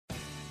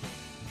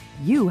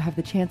you have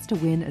the chance to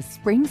win a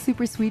spring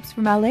super sweeps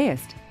from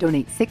LAist.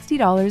 Donate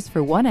 $60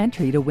 for one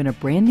entry to win a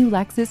brand new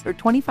Lexus or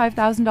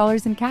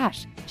 $25,000 in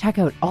cash. Check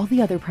out all the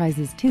other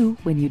prizes too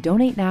when you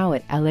donate now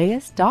at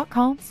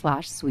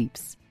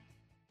laist.com/sweeps.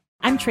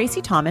 I'm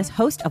Tracy Thomas,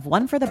 host of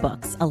One for the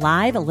Books, a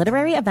live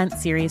literary event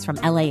series from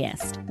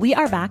LAist. We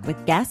are back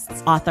with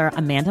guests, author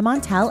Amanda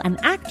Montell and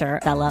actor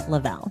Bella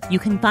Lavelle. You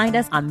can find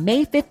us on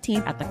May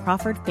 15th at the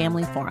Crawford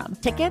Family Forum.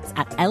 Tickets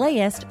at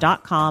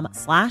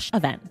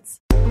laist.com/events.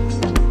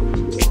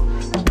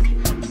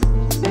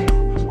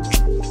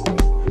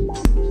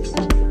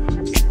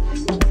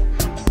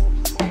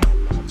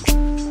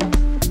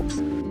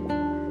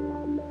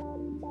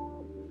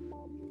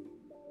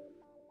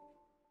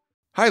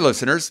 Hi,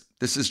 listeners.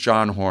 This is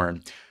John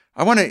Horn.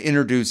 I want to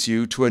introduce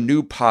you to a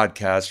new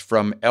podcast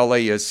from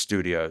LAist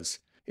Studios.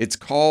 It's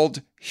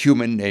called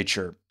Human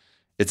Nature.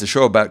 It's a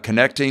show about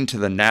connecting to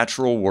the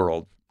natural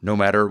world, no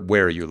matter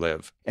where you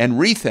live, and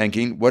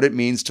rethinking what it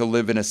means to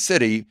live in a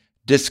city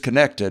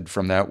disconnected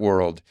from that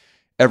world.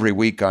 Every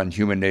week on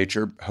Human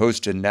Nature,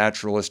 host and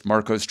naturalist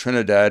Marcos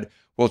Trinidad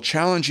will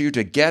challenge you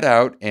to get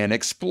out and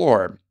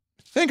explore.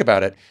 Think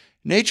about it.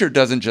 Nature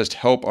doesn't just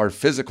help our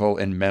physical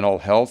and mental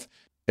health.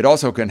 It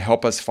also can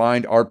help us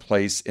find our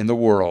place in the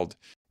world.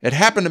 It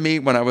happened to me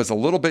when I was a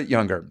little bit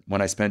younger,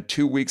 when I spent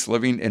 2 weeks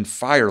living in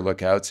fire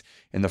lookouts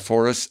in the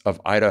forests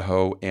of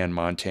Idaho and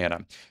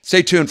Montana.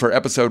 Stay tuned for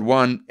episode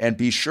 1 and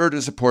be sure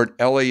to support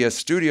LAist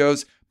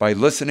Studios by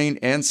listening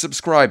and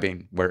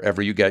subscribing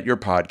wherever you get your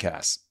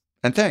podcasts.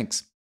 And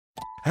thanks.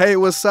 Hey,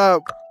 what's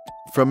up?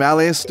 From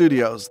LAist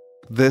Studios,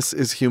 this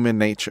is Human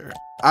Nature.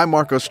 I'm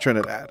Marcos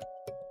Trinidad.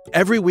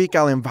 Every week,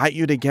 I'll invite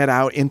you to get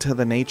out into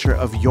the nature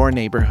of your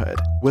neighborhood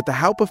with the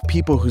help of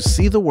people who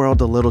see the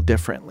world a little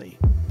differently.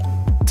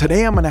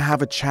 Today, I'm going to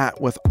have a chat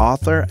with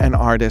author and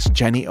artist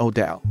Jenny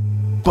Odell.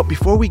 But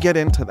before we get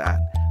into that,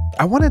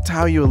 I want to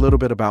tell you a little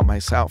bit about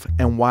myself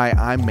and why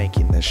I'm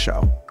making this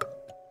show.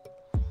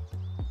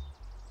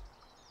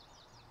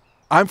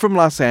 I'm from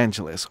Los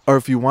Angeles, or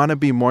if you want to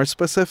be more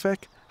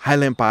specific,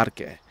 Highland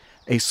Parque,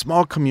 a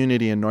small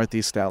community in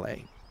Northeast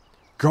LA.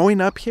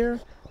 Growing up here,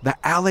 the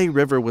LA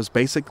River was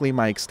basically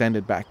my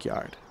extended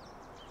backyard.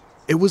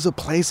 It was a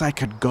place I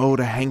could go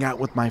to hang out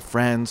with my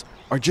friends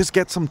or just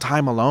get some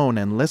time alone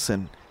and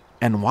listen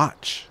and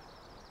watch.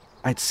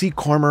 I'd see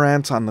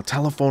cormorants on the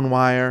telephone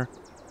wire,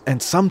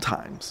 and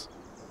sometimes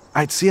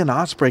I'd see an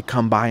osprey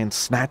come by and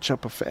snatch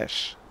up a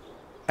fish.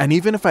 And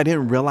even if I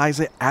didn't realize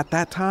it at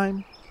that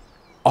time,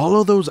 all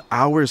of those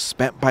hours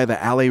spent by the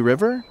LA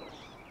River,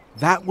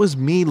 that was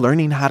me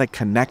learning how to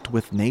connect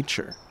with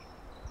nature,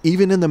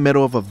 even in the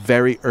middle of a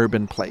very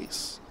urban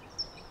place.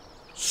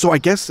 So I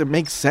guess it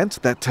makes sense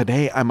that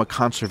today I'm a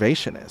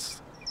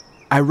conservationist.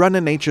 I run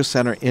a nature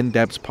center in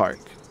Debs Park.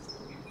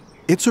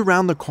 It's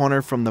around the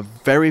corner from the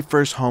very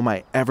first home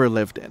I ever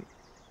lived in.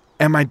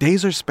 And my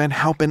days are spent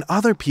helping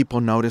other people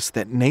notice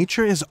that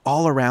nature is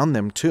all around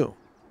them too.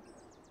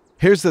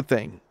 Here's the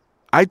thing.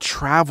 I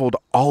traveled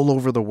all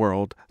over the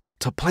world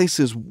to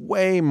places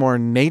way more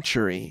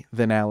nature-y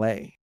than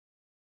LA.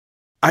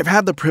 I've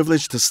had the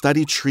privilege to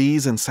study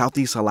trees in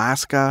Southeast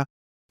Alaska,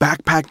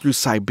 backpack through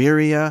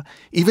Siberia,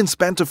 even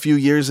spent a few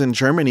years in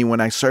Germany when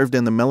I served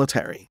in the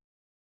military.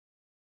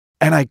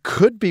 And I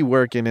could be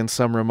working in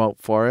some remote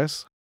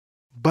forest,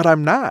 but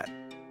I'm not.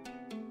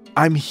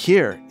 I'm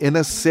here in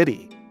a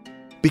city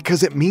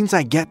because it means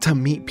I get to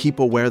meet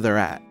people where they're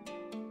at,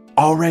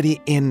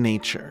 already in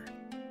nature,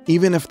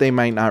 even if they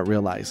might not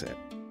realize it.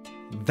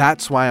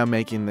 That's why I'm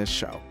making this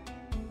show.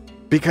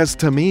 Because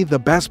to me, the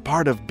best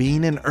part of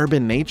being in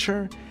urban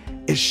nature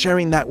is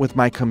sharing that with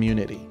my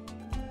community.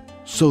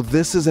 So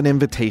this is an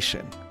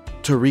invitation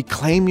to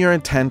reclaim your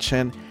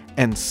attention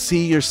and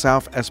see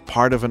yourself as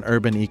part of an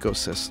urban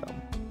ecosystem,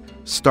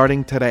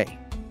 starting today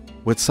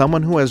with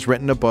someone who has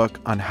written a book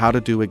on how to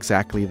do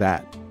exactly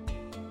that.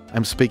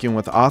 I'm speaking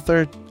with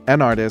author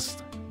and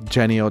artist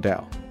Jenny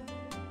Odell.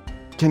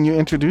 Can you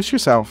introduce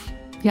yourself?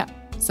 Yeah,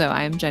 so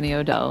I'm Jenny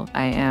Odell.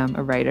 I am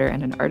a writer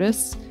and an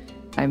artist.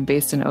 I'm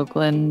based in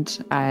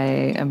Oakland.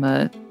 I am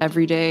a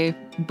everyday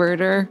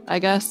birder, I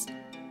guess.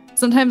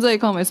 Sometimes I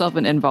call myself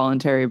an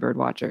involuntary bird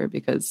watcher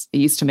because it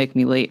used to make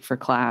me late for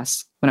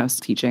class when I was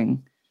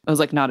teaching. It was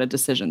like not a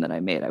decision that I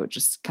made. I would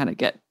just kind of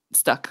get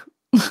stuck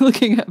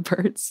looking at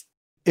birds.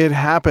 It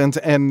happens,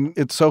 and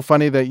it's so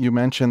funny that you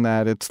mentioned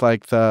that. It's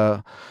like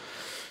I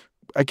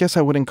guess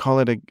I wouldn't call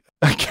it a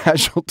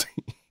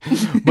casualty,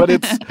 but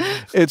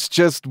it's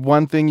just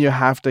one thing you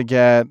have to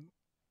get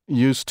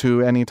used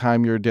to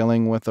anytime you're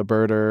dealing with a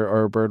birder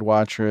or a bird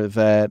watcher,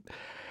 that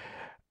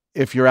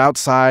if you're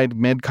outside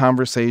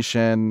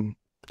mid-conversation,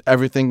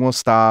 everything will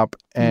stop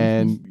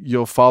and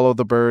you'll follow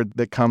the bird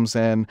that comes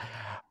in.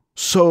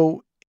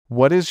 So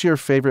what is your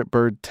favorite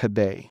bird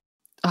today?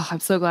 Oh, I'm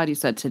so glad you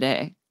said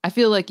today. I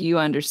feel like you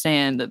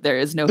understand that there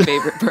is no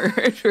favorite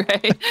bird,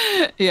 right?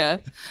 Yeah.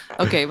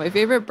 Okay, my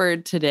favorite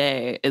bird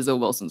today is a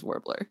Wilson's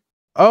warbler.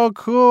 Oh,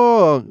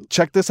 cool.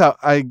 Check this out.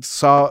 I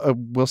saw a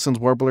Wilson's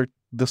warbler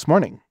this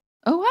morning.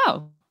 Oh,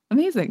 wow.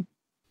 Amazing.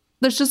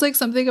 There's just like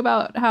something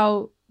about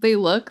how they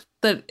look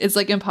that it's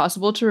like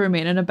impossible to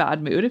remain in a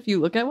bad mood if you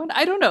look at one.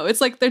 I don't know.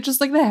 It's like they're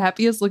just like the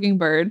happiest looking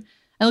bird.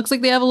 It looks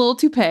like they have a little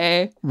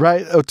toupee.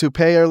 Right. A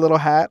toupee or a little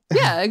hat.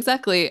 Yeah,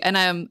 exactly.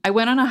 And I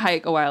went on a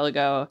hike a while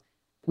ago.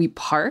 We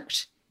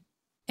parked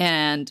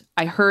and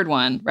I heard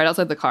one right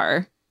outside the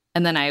car.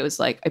 And then I was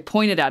like, I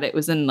pointed at it. It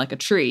was in like a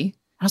tree.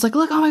 I was like,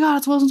 look, oh my God,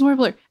 it's Wilson's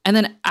Warbler. And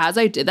then as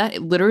I did that,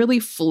 it literally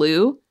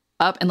flew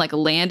up and like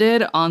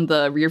landed on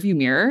the rearview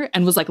mirror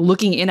and was like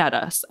looking in at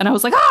us. And I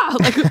was like,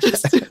 like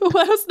just, I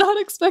was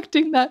not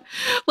expecting that.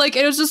 Like,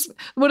 it was just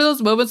one of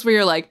those moments where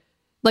you're like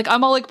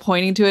I'm all like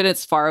pointing to it.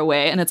 It's far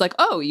away. And it's like,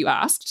 oh, you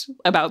asked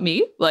about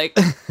me? Like,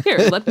 here,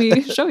 let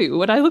me show you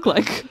what I look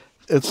like.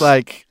 It's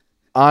like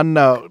on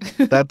note.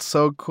 That's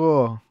so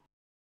cool.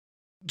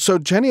 So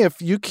Jenny,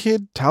 if you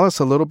could tell us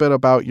a little bit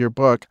about your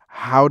book,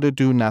 How to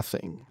Do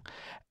Nothing.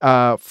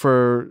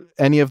 For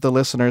any of the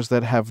listeners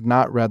that have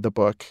not read the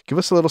book, give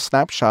us a little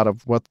snapshot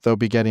of what they'll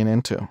be getting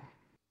into.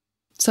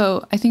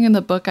 So I think in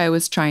the book, I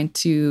was trying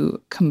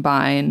to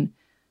combine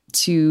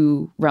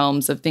two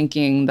realms of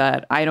thinking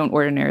that I don't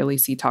ordinarily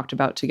see talked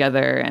about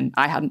together, and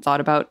I hadn't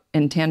thought about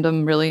in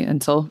tandem really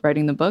until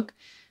writing the book.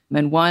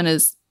 And one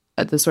is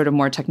at the sort of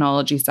more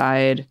technology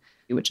side,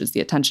 which is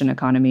the attention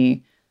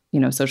economy,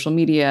 social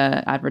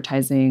media,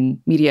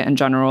 advertising, media in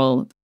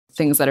general,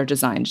 things that are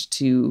designed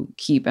to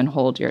keep and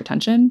hold your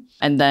attention.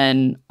 And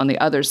then on the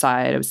other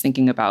side, I was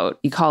thinking about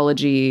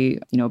ecology,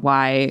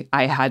 why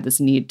I had this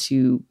need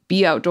to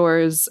be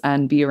outdoors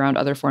and be around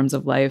other forms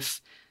of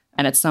life.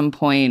 And at some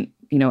point,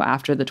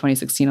 after the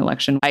 2016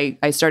 election,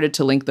 I started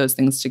to link those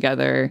things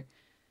together.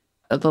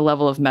 At the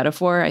level of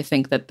metaphor, I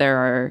think that there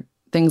are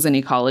things in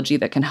ecology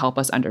that can help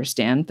us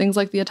understand things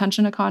like the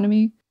attention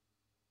economy.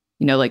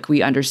 Like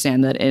we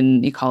understand that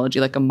in ecology,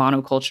 like a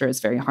monoculture is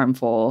very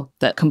harmful,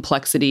 that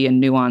complexity and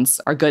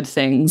nuance are good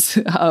things,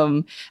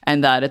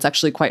 and that it's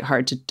actually quite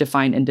hard to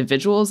define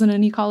individuals in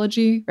an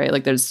ecology, right?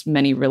 Like there's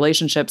many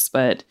relationships,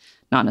 but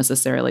not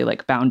necessarily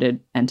like bounded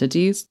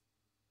entities.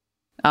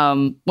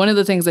 One of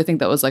the things I think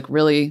that was like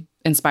really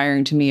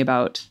inspiring to me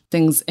about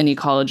things in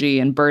ecology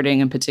and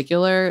birding in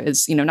particular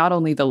is, not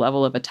only the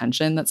level of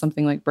attention that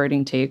something like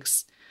birding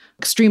takes,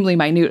 extremely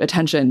minute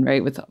attention,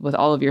 right, with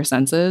all of your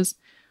senses,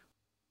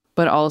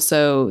 but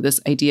also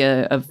this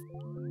idea of,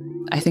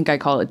 I think I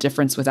call it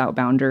difference without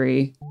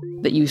boundary,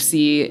 that you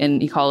see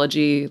in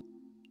ecology.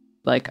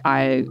 Like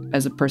I,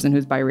 as a person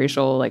who's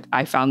biracial, like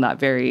I found that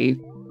very,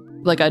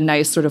 like a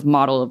nice sort of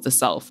model of the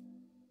self.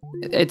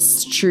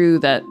 It's true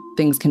that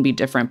things can be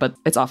different, but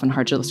it's often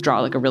hard to just draw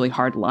like a really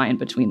hard line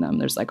between them.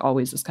 There's like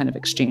always this kind of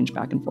exchange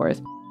back and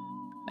forth.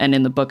 And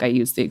in the book, I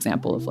use the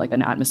example of like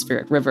an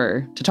atmospheric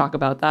river to talk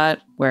about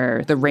that,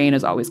 where the rain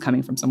is always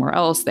coming from somewhere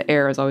else. The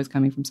air is always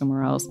coming from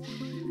somewhere else.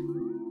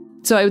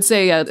 So I would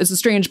say it's a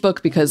strange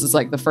book because it's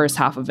like the first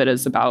half of it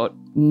is about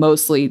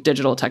mostly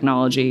digital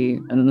technology.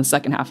 And then the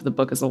second half of the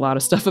book is a lot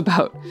of stuff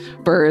about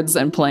birds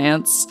and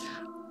plants.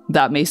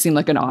 That may seem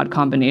like an odd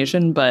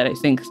combination, but I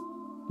think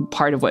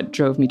part of what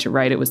drove me to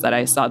write it was that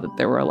I saw that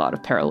there were a lot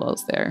of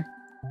parallels there.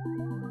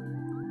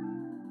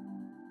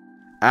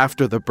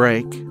 After the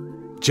break,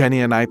 Jenny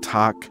and I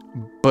talk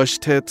bush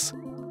tits,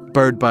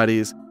 bird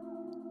buddies,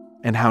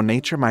 and how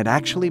nature might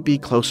actually be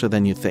closer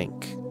than you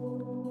think.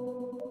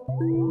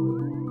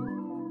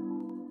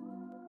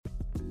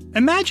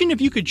 Imagine if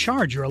you could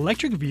charge your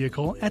electric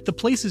vehicle at the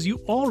places you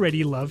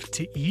already love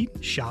to eat,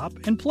 shop,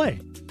 and play.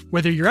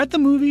 Whether you're at the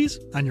movies,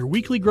 on your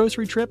weekly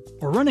grocery trip,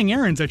 or running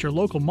errands at your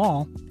local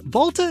mall,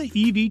 Volta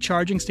EV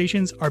charging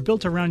stations are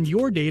built around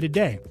your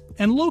day-to-day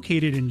and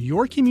located in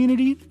your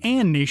community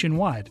and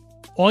nationwide.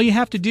 All you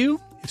have to do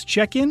is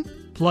check in,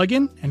 plug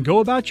in, and go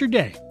about your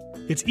day.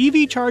 It's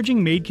EV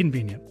charging made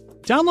convenient.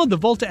 Download the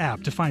Volta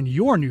app to find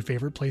your new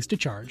favorite place to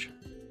charge.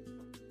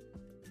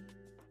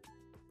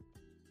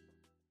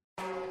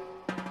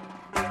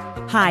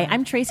 Hi,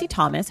 I'm Tracy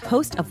Thomas,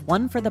 host of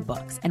One for the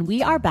Books, and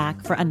we are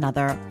back for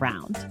another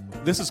round.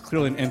 This is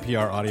clearly an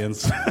NPR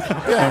audience.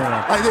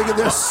 Yeah, I think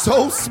they're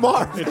so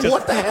smart.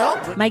 What the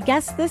hell? My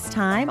guests this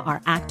time are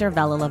actor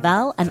Vella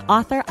Lavelle and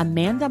author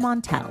Amanda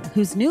Montell,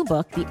 whose new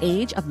book, The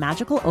Age of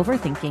Magical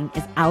Overthinking,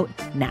 is out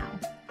now.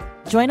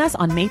 Join us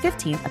on May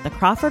 15th at the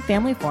Crawford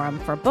Family Forum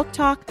for book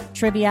talk,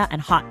 trivia,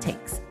 and hot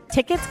takes.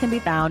 Tickets can be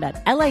found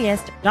at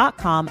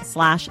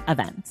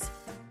laist.com/events.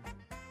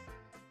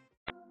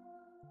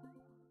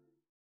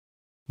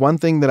 One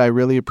thing that I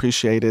really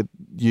appreciated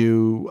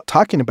you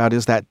talking about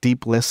is that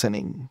deep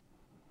listening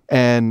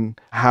and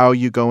how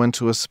you go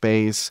into a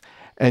space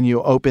and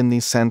you open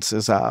these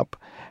senses up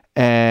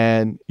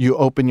and you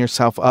open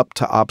yourself up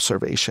to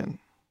observation.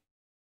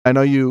 I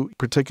know you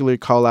particularly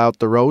call out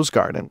the Rose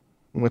Garden,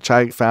 which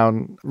I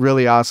found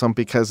really awesome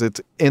because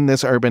it's in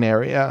this urban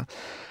area.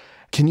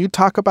 Can you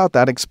talk about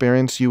that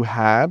experience you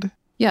had?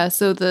 Yeah,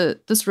 so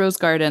this Rose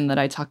Garden that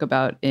I talk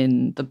about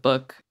in the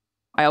book,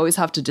 I always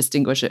have to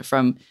distinguish it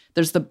from,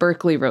 there's the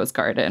Berkeley Rose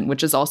Garden,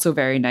 which is also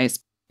very nice.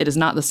 It is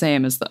not the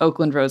same as the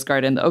Oakland Rose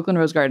Garden. The Oakland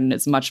Rose Garden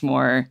is much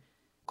more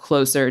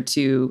closer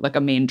to like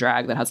a main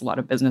drag that has a lot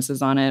of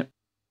businesses on it.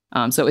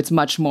 So it's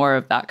much more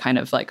of that kind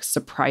of like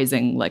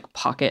surprising like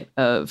pocket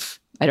of,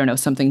 I don't know,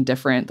 something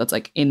different that's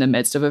like in the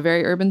midst of a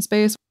very urban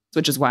space,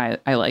 which is why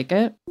I like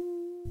it.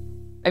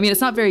 I mean,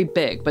 it's not very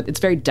big, but it's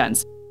very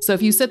dense. So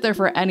if you sit there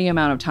for any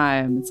amount of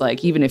time, it's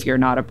like, even if you're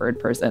not a bird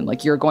person,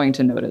 like you're going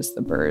to notice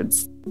the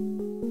birds.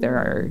 There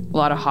are a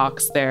lot of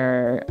hawks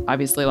there,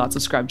 obviously lots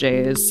of scrub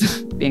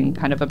jays being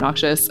kind of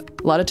obnoxious, a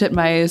lot of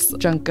titmice,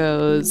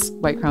 juncos,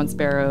 white-crowned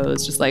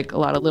sparrows, just like a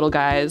lot of little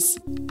guys.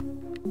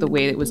 The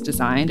way it was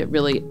designed, it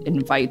really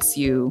invites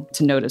you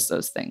to notice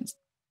those things.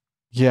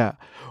 Yeah.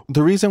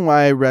 The reason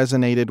why I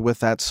resonated with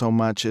that so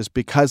much is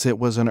because it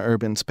was an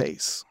urban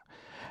space.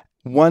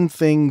 One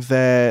thing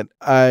that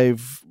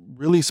I've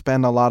really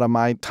spent a lot of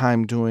my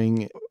time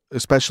doing,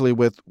 especially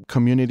with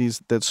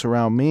communities that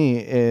surround me,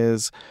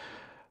 is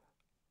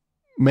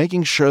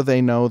making sure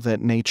they know that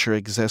nature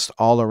exists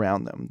all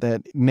around them,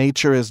 that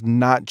nature is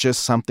not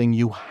just something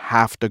you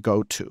have to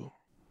go to.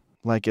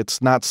 Like,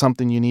 it's not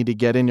something you need to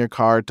get in your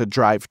car to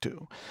drive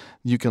to.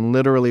 You can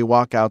literally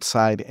walk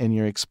outside and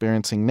you're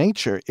experiencing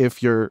nature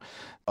if you're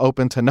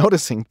open to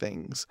noticing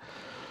things.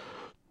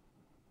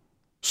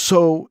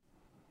 So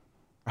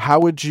how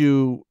would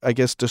you, I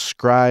guess,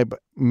 describe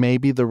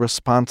maybe the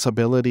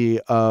responsibility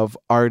of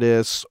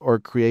artists or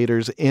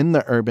creators in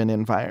the urban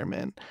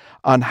environment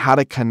on how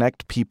to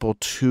connect people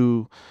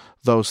to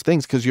those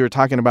things? Because you were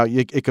talking about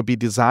it could be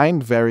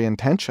designed very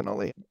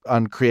intentionally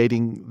on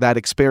creating that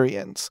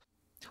experience.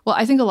 Well,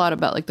 I think a lot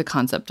about like the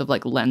concept of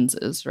like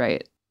lenses,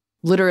 right?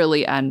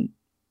 Literally and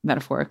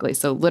metaphorically.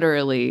 So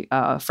literally,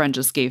 a friend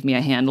just gave me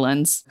a hand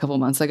lens a couple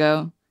months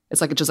ago.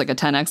 It's like just like a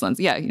 10x lens.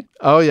 Yeah.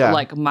 Oh, yeah.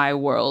 Like my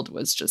world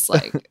was just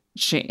like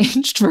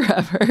changed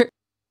forever.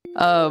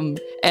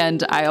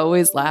 And I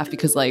always laugh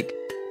because like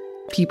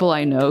people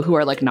I know who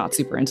are like not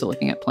super into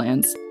looking at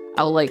plants,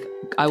 I will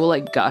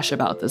like gush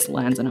about this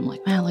lens and I'm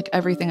like, man, like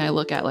everything I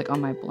look at like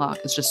on my block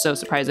is just so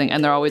surprising.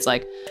 And they're always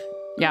like,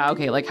 yeah,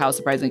 okay, like how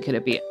surprising could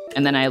it be?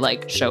 And then I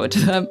like show it to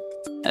them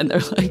and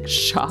they're like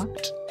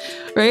shocked,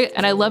 right?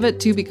 And I love it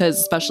too because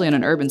especially in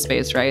an urban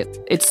space, right?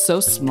 It's so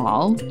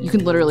small. You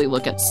can literally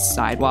look at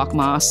sidewalk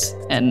moss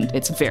and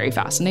it's very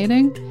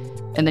fascinating.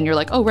 And then you're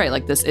like, oh, right,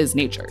 like this is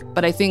nature.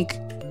 But I think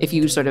if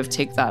you sort of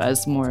take that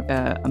as more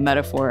of a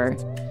metaphor,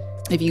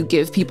 if you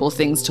give people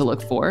things to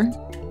look for,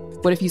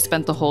 what if you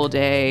spent the whole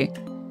day,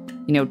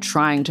 you know,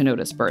 trying to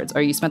notice birds,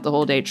 or you spent the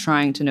whole day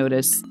trying to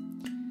notice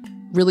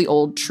really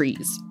old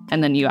trees?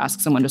 And then you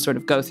ask someone to sort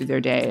of go through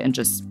their day and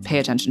just pay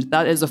attention.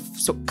 That is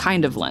a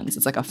kind of lens.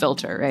 It's like a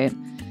filter, right?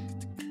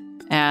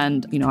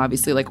 And, you know,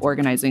 obviously like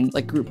organizing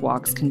like group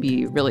walks can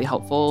be really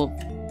helpful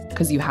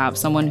because you have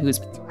someone who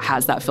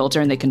has that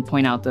filter and they can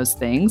point out those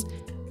things.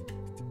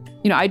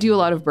 You know, I do a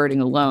lot of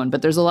birding alone,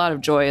 but there's a lot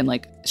of joy in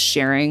like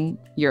sharing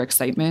your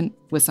excitement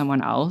with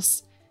someone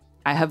else.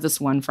 I have this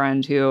one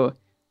friend who, if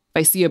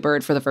I see a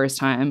bird for the first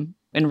time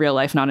in real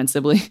life, not in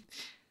Sibley,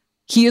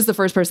 he is the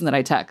first person that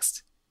I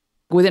text.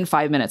 Within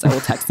 5 minutes, I will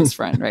text this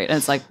friend, right? And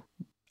it's like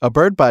a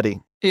bird buddy.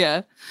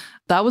 Yeah.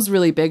 That was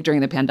really big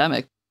during the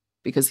pandemic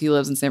because he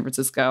lives in San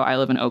Francisco. I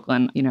live in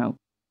Oakland. You know,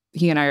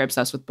 he and I are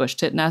obsessed with bush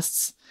tit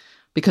nests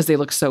because they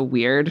look so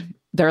weird.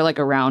 They're like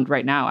around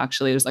right now.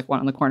 Actually, there's like one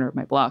on the corner of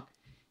my block.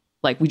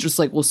 Like we just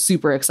like will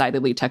super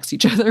excitedly text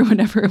each other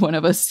whenever one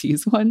of us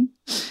sees one.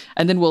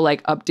 And then we'll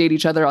like update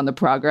each other on the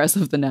progress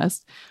of the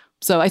nest.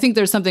 So I think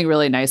there's something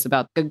really nice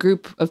about a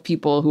group of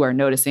people who are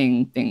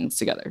noticing things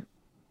together.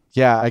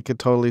 Yeah, I could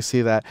totally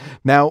see that.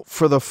 Now,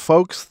 for the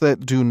folks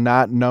that do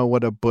not know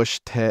what a bush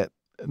tit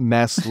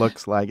nest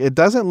looks like, it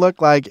doesn't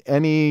look like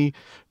any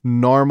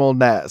normal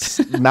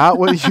nest. Not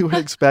what you would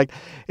expect.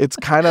 It's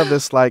kind of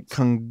this like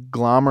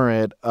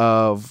conglomerate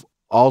of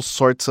all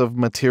sorts of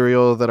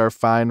material that are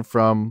fine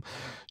from,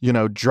 you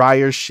know,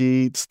 dryer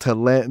sheets to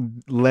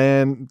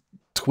linen,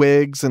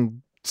 twigs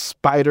and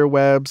spider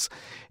webs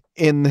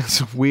in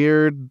this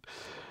weird,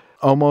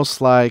 almost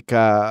like...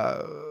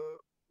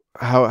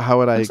 How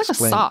would I explain? It's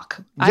like a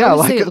sock. Yeah, I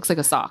would say it looks like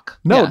a sock.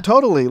 No, yeah.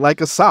 Totally,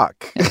 like a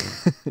sock.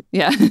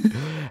 Yeah.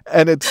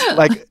 And it's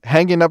like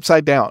hanging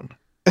upside down.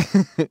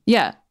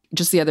 Yeah.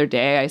 Just the other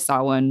day, I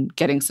saw one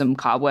getting some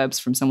cobwebs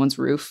from someone's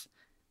roof.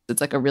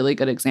 It's like a really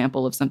good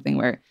example of something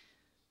where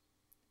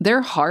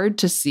they're hard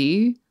to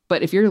see,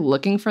 but if you're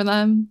looking for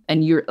them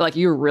and you're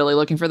really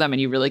looking for them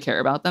and you really care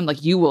about them,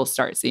 like you will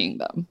start seeing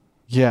them.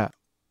 Yeah.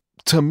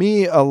 To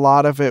me, a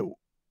lot of it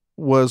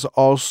was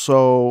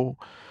also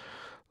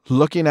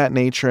looking at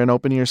nature and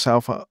opening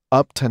yourself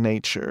up to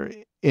nature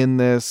in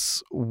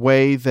this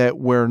way that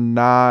we're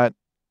not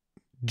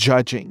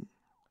judging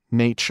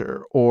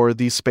nature or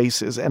these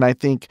spaces. And I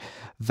think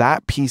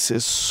that piece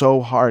is so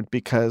hard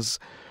because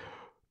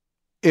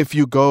if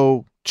you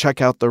go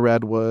check out the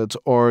redwoods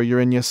or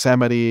you're in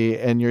Yosemite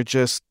and you're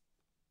just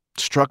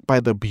struck by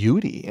the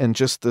beauty and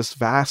just this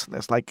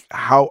vastness, like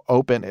how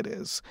open it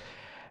is.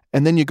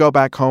 And then you go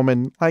back home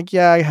and like,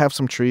 yeah, I have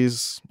some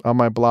trees on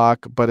my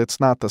block, but it's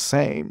not the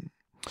same.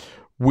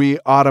 We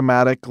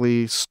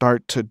automatically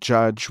start to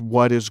judge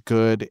what is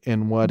good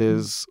and what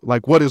is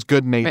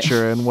good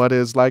nature, right, and what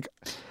is like...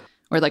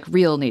 Or like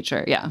real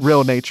nature, yeah.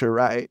 Real nature,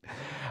 right.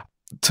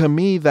 to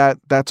me,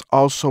 that's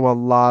also a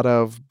lot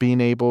of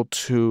being able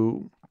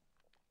to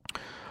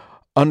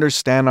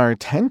understand our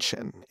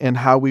attention and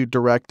how we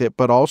direct it,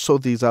 but also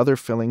these other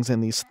feelings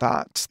and these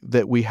thoughts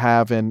that we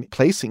have in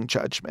placing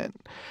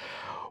judgment.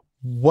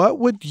 What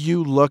would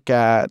you look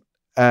at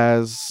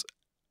as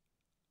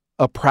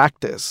a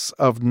practice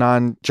of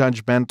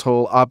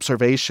non-judgmental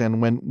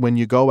observation when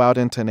you go out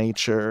into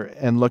nature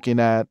and looking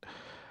at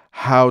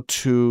how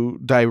to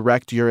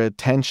direct your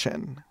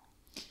attention?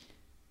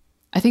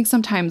 I think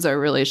sometimes our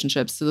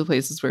relationships to the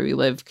places where we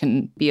live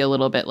can be a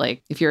little bit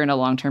like if you're in a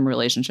long-term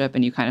relationship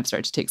and you kind of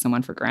start to take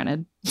someone for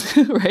granted,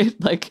 right?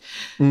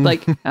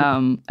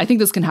 I think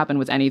this can happen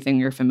with anything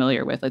you're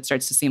familiar with. It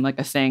starts to seem like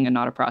a thing and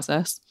not a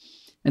process.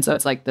 And so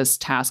it's like this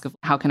task of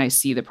how can I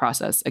see the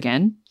process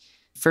again?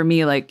 For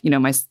me,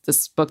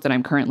 this book that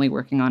I'm currently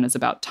working on is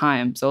about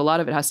time. So a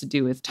lot of it has to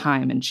do with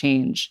time and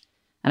change.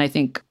 And I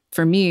think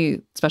for me,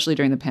 especially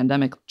during the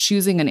pandemic,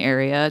 choosing an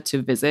area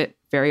to visit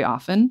very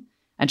often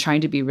and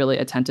trying to be really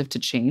attentive to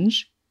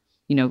change,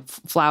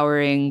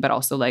 flowering, but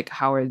also like,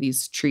 how are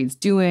these trees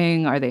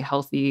doing? Are they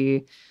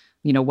healthy?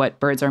 What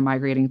birds are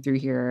migrating through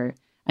here?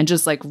 And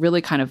just like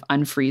really kind of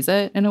unfreeze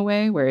it in a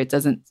way where it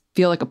doesn't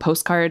feel like a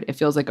postcard. It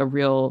feels like a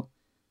real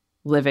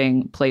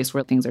living place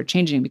where things are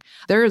changing.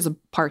 There is a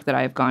park that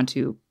I have gone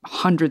to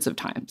hundreds of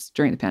times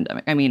during the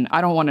pandemic. I mean,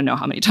 I don't want to know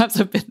how many times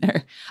I've been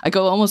there. I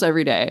go almost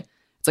every day.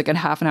 It's like a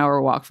half an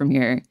hour walk from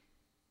here.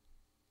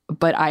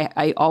 But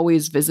I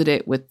always visit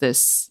it with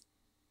this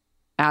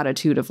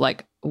attitude of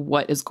like,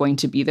 what is going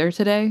to be there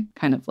today?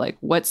 Kind of like,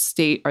 what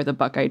state are the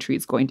Buckeye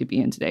trees going to be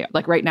in today?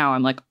 Like right now,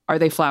 I'm like, are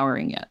they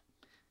flowering yet?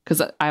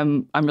 Because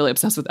I'm really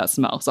obsessed with that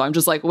smell. So I'm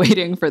just like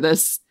waiting for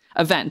this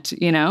event,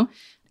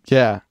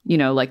 Yeah.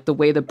 Like the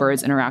way the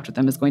birds interact with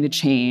them is going to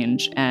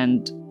change.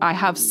 And I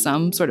have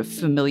some sort of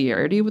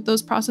familiarity with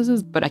those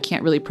processes, but I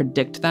can't really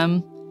predict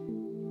them.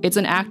 It's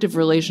an active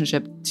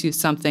relationship to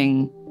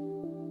something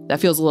that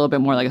feels a little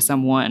bit more like a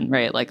someone,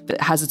 right? Like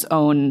that has its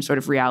own sort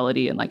of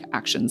reality and like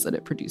actions that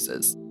it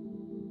produces.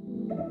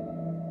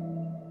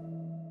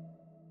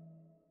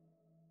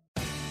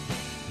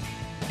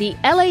 The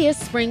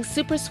LAist Spring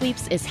Super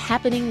Sweeps is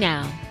happening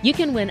now. You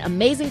can win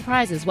amazing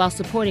prizes while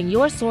supporting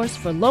your source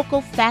for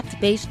local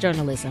fact-based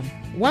journalism.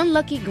 One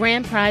lucky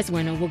grand prize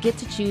winner will get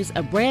to choose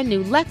a brand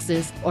new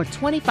Lexus or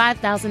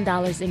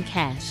 $25,000 in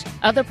cash.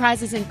 Other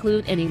prizes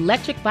include an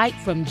electric bike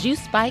from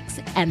Juice Bikes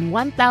and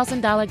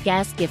 $1,000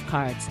 gas gift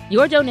cards.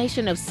 Your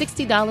donation of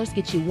 $60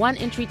 gets you one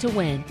entry to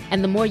win,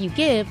 and the more you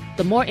give,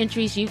 the more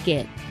entries you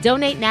get.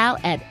 Donate now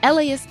at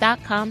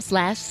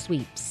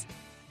LAist.com/sweeps.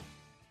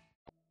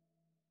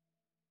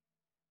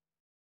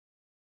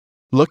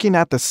 Looking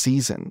at the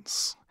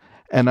seasons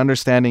and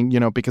understanding,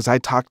 because I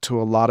talk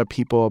to a lot of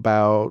people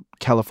about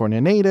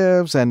California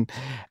natives, and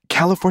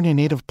California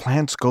native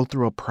plants go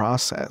through a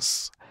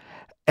process.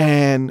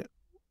 And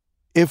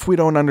if we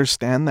don't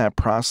understand that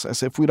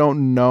process, if we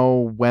don't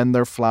know when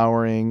they're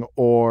flowering,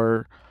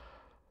 or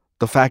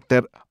the fact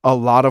that a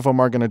lot of them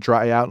are going to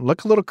dry out and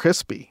look a little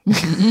crispy,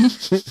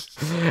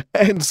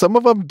 and some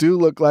of them do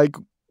look like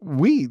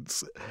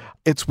weeds.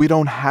 We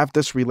don't have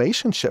this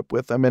relationship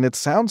with them. And it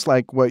sounds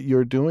like what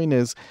you're doing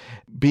is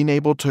being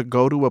able to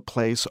go to a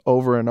place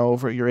over and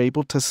over. You're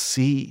able to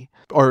see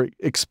or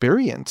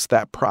experience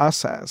that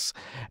process.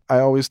 I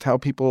always tell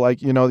people,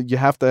 you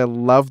have to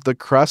love the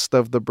crust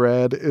of the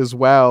bread as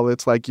well.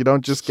 It's like you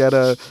don't just get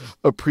to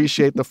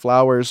appreciate the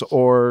flowers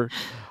or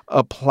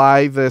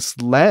apply this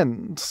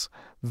lens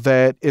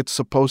that it's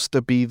supposed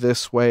to be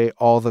this way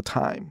all the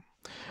time.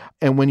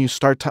 And when you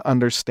start to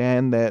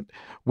understand that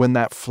when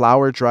that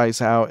flower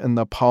dries out and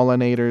the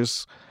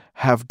pollinators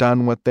have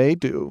done what they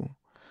do,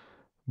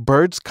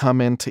 birds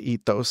come in to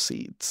eat those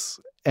seeds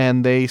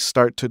and they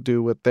start to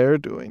do what they're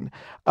doing.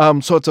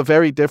 So it's a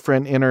very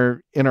different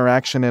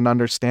interaction and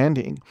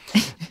understanding.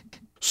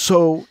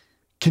 So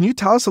can you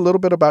tell us a little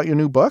bit about your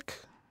new book?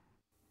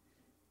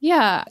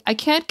 Yeah, I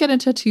can't get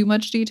into too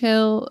much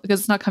detail because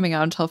it's not coming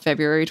out until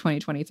February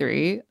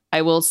 2023.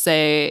 I will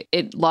say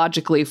it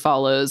logically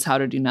follows How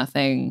to Do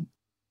Nothing,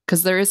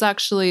 because there is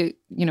actually,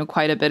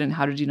 quite a bit in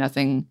How to Do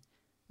Nothing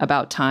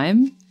about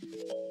time.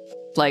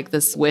 Like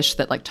this wish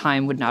that like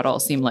time would not all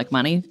seem like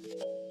money.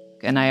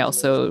 And I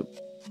also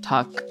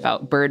talk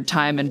about bird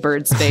time and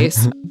bird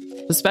space,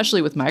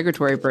 especially with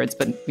migratory birds,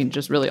 but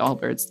just really all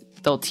birds.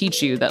 They'll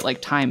teach you that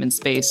like time and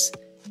space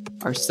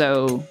are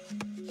so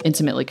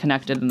intimately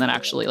connected, and then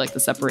actually like the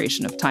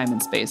separation of time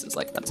and space is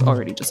like that's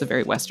already just a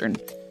very Western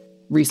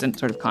recent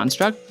sort of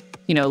construct.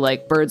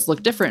 Like birds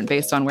look different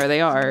based on where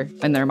they are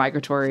in their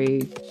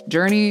migratory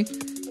journey,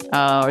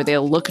 or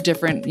they'll look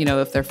different,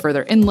 if they're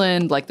further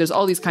inland. Like there's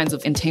all these kinds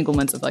of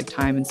entanglements of like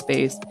time and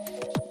space.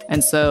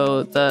 And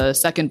so the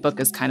second book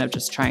is kind of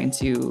just trying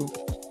to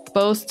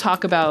both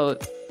talk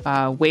about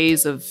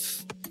ways of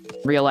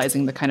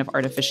realizing the kind of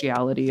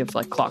artificiality of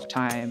like clock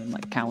time and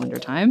like calendar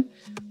time,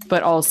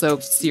 but also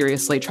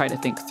seriously try to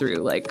think through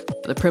like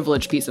the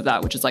privilege piece of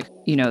that, which is like,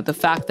 the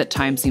fact that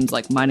time seems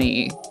like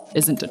money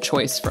isn't a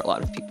choice for a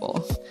lot of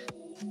people.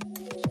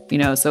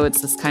 So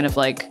it's this kind of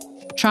like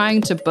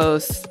trying to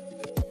both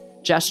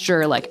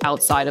gesture like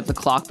outside of the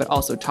clock, but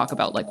also talk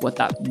about like what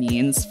that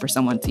means for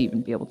someone to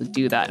even be able to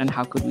do that, and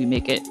how could we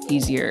make it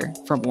easier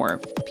for more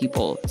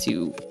people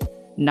to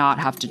not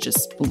have to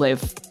just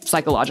live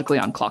psychologically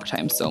on clock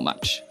time so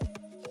much.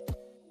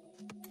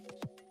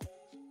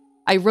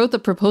 I wrote the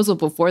proposal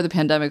before the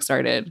pandemic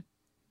started,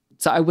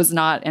 so I was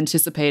not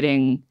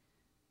anticipating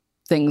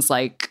things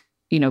like,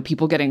 you know,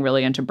 people getting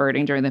really into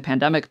birding during the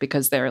pandemic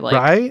because they're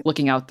like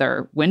looking out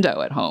their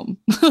window at home,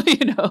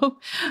 you know?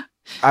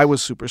 I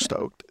was super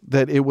stoked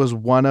that it was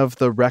one of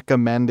the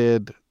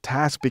recommended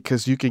tasks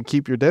because you can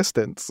keep your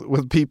distance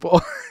with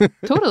people.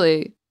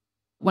 Totally.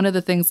 One of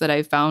the things that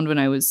I found when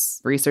I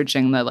was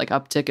researching the like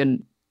uptick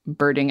in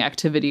birding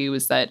activity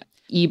was that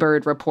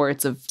eBird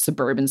reports of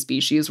suburban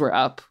species were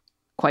up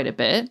quite a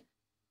bit.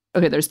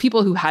 Okay, there's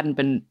people who hadn't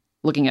been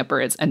looking at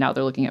birds and now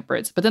they're looking at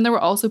birds. But then there were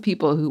also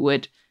people who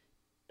would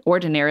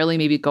ordinarily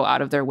maybe go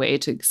out of their way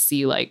to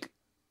see like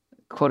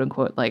quote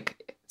unquote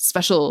like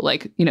special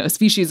like, you know,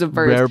 species of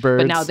birds. Rare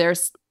birds. But now they're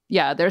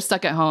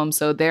stuck at home.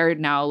 So they're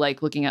now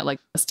like looking at like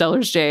a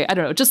Steller's jay. I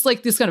don't know, just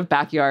like this kind of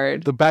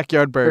backyard. The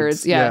backyard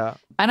birds. Yeah.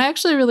 And I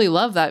actually really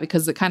love that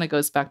because it kind of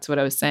goes back to what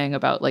I was saying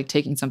about like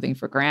taking something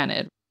for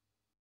granted.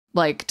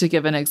 Like to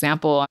give an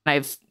example,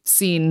 I've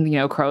seen, you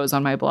know, crows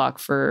on my block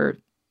for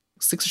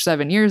 6 or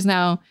 7 years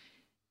now.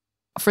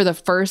 For the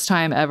first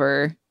time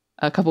ever,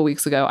 a couple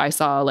weeks ago, I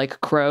saw like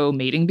crow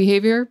mating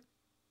behavior.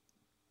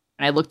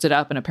 And I looked it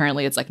up and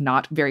apparently it's like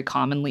not very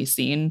commonly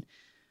seen.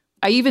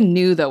 I even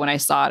knew though when I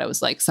saw it, I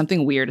was like,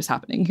 something weird is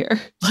happening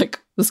here. Like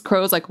this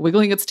crow is like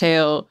wiggling its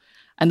tail.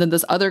 And then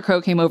this other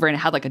crow came over and it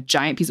had like a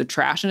giant piece of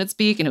trash in its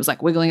beak and it was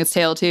like wiggling its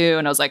tail too.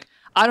 And I was like,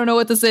 I don't know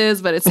what this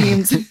is, but it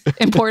seems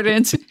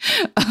important.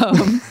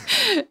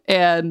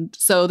 And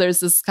so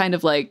there's this kind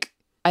of like,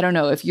 I don't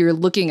know, if you're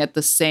looking at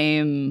the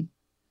same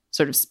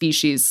sort of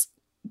species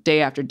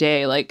day after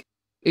day, like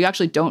you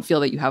actually don't feel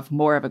that you have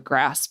more of a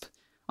grasp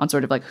on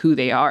sort of like who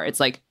they are. It's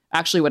like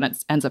actually what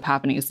ends up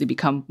happening is they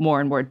become more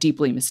and more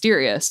deeply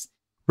mysterious.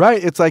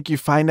 Right. It's like you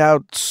find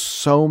out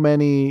so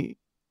many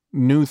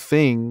new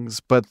things,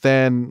 but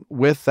then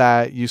with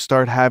that, you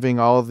start having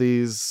all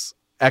these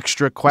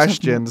extra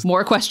questions.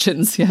 More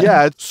questions. Yeah.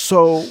 Yeah.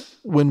 So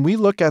when we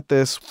look at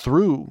this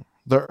through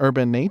the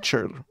urban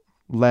nature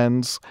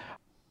lens,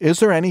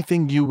 is there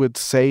anything you would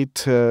say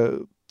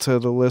to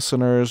the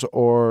listeners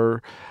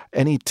or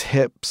any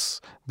tips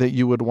that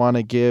you would want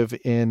to give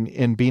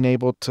in being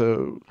able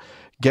to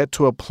get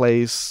to a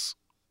place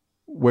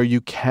where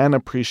you can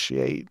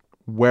appreciate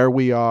where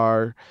we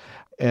are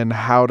and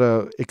how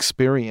to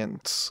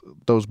experience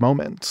those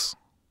moments?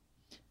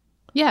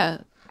 Yeah.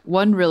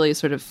 One really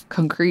sort of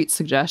concrete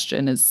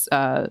suggestion is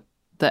the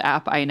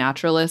app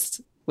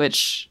iNaturalist,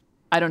 which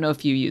I don't know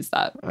if you use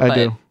that. I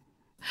do.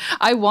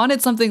 I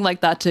wanted something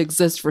like that to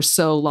exist for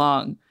so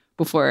long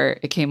before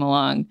it came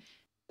along.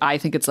 I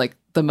think it's like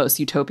the most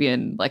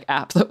utopian like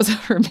app that was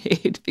ever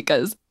made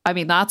because I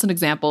mean, that's an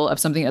example of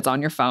something that's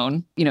on your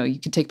phone. You know, you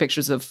can take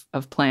pictures of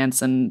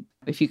plants, and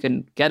if you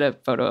can get a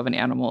photo of an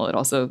animal, it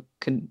also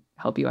can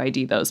help you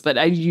ID those. But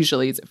I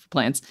usually use it for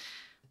plants.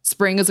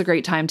 Spring is a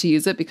great time to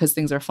use it because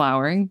things are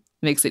flowering.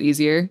 It makes it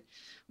easier.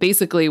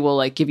 Basically, we'll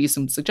like give you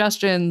some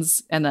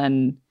suggestions and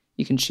then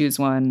you can choose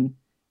one.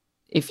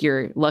 If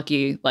you're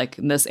lucky, like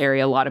in this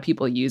area, a lot of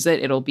people use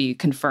it. It'll be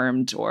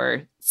confirmed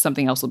or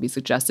something else will be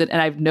suggested.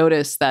 And I've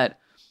noticed that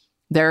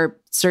there are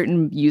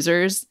certain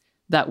users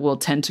that will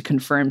tend to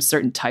confirm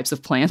certain types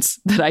of plants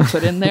that I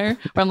put in there.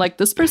 Where I'm like,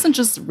 this person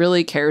just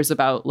really cares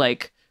about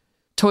like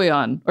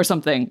Toyon or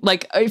something.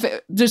 Like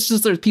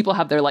there's people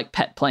have their like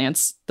pet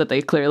plants that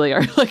they clearly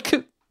are like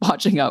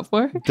watching out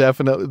for.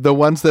 Definitely. The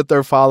ones that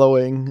they're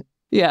following.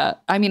 Yeah.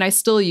 I mean, I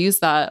still use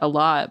that a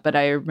lot, but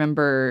I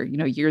remember, you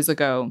know, years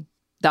ago,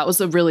 that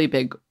was a really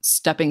big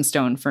stepping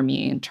stone for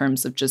me in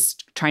terms of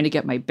just trying to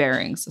get my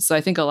bearings. So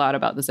I think a lot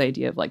about this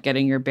idea of like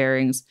getting your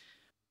bearings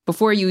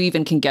before you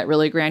even can get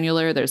really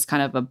granular. There's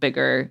kind of a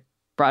bigger,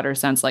 broader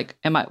sense like,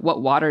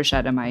 what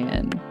watershed am I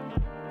in?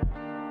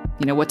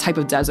 You know, what type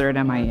of desert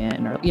am I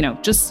in? Or, you know,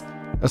 just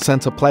a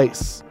sense of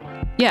place.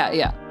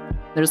 Yeah.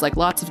 There's like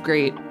lots of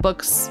great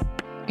books,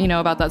 you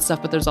know, about that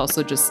stuff, but there's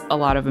also just a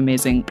lot of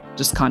amazing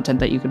just content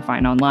that you can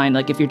find online.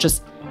 Like if you're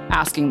just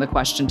asking the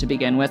question to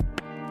begin with,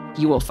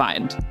 you will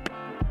find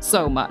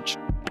so much.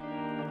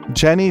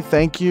 Jenny,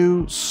 thank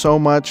you so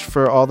much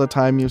for all the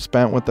time you've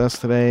spent with us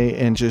today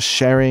and just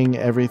sharing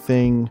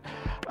everything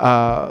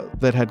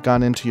that had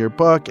gone into your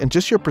book and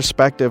just your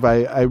perspective.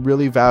 I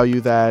really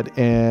value that.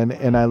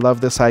 And I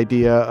love this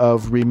idea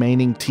of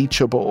remaining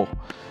teachable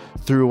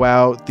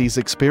throughout these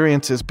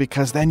experiences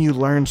because then you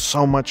learn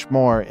so much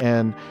more.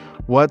 And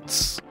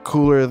what's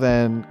cooler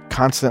than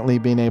constantly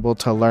being able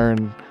to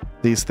learn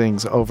these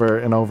things over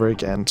and over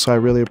again? So I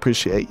really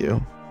appreciate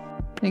you.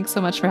 Thanks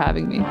so much for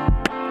having me.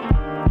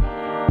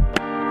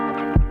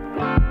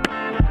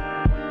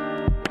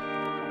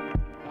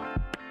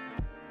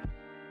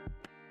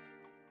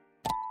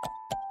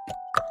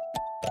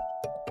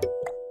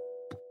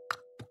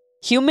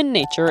 Human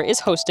Nature is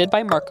hosted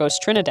by Marcos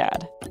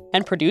Trinidad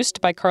and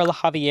produced by Carla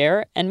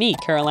Javier and me,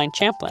 Caroline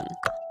Champlin.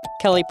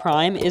 Kelly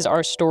Prime is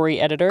our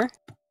story editor.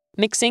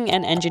 Mixing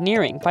and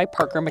engineering by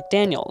Parker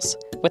McDaniels,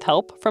 with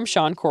help from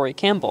Sean Corey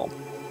Campbell.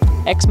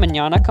 Ex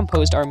Mañana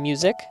composed our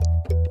music.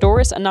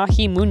 Doris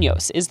Anahi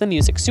Munoz is the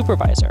music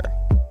supervisor.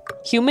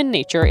 Human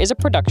Nature is a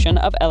production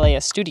of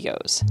LAS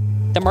Studios.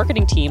 The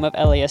marketing team of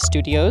LAS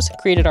Studios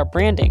created our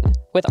branding,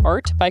 with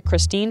art by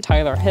Christine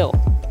Tyler Hill.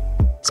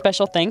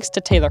 Special thanks to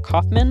Taylor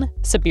Kaufman,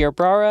 Sabir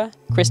Brara,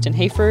 Kristen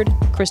Hayford,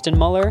 Kristen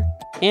Muller,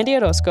 Andy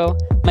Orozco,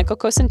 Michael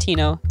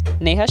Cosentino,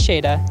 Neha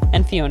Sheda,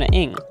 and Fiona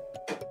Ng.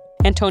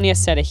 Antonia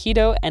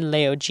Cerejido and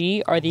Leo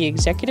G are the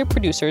executive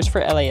producers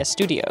for LAS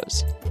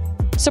Studios.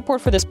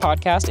 Support for this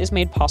podcast is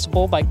made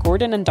possible by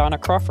Gordon and Donna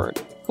Crawford,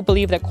 who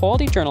believe that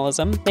quality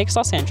journalism makes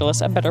Los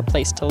Angeles a better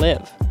place to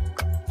live.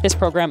 This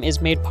program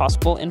is made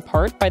possible in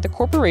part by the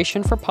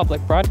Corporation for Public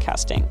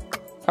Broadcasting,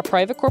 a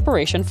private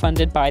corporation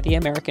funded by the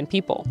American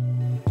people.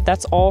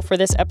 That's all for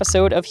this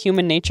episode of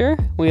Human Nature.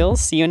 We'll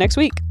see you next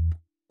week.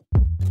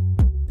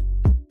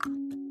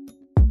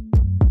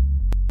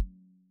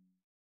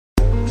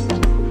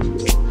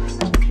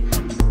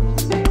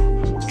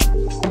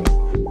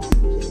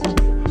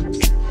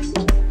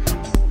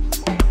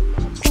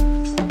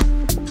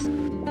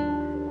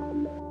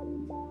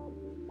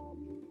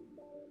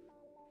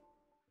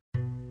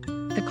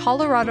 The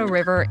Colorado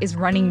River is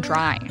running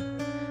dry.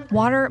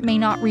 Water may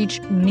not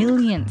reach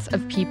millions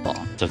of people.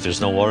 So if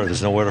there's no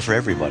water for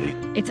everybody.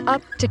 It's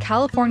up to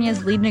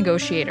California's lead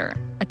negotiator,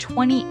 a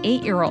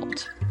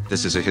 28-year-old.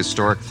 This is a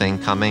historic thing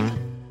coming.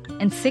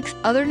 And 6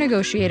 other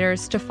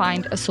negotiators to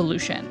find a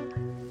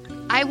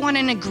solution. I want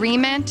an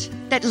agreement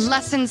that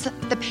lessens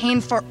the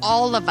pain for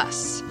all of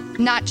us,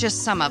 not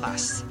just some of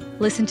us.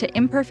 Listen to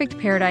Imperfect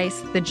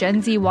Paradise, the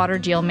Gen Z water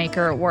deal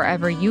maker,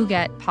 wherever you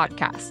get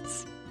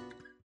podcasts.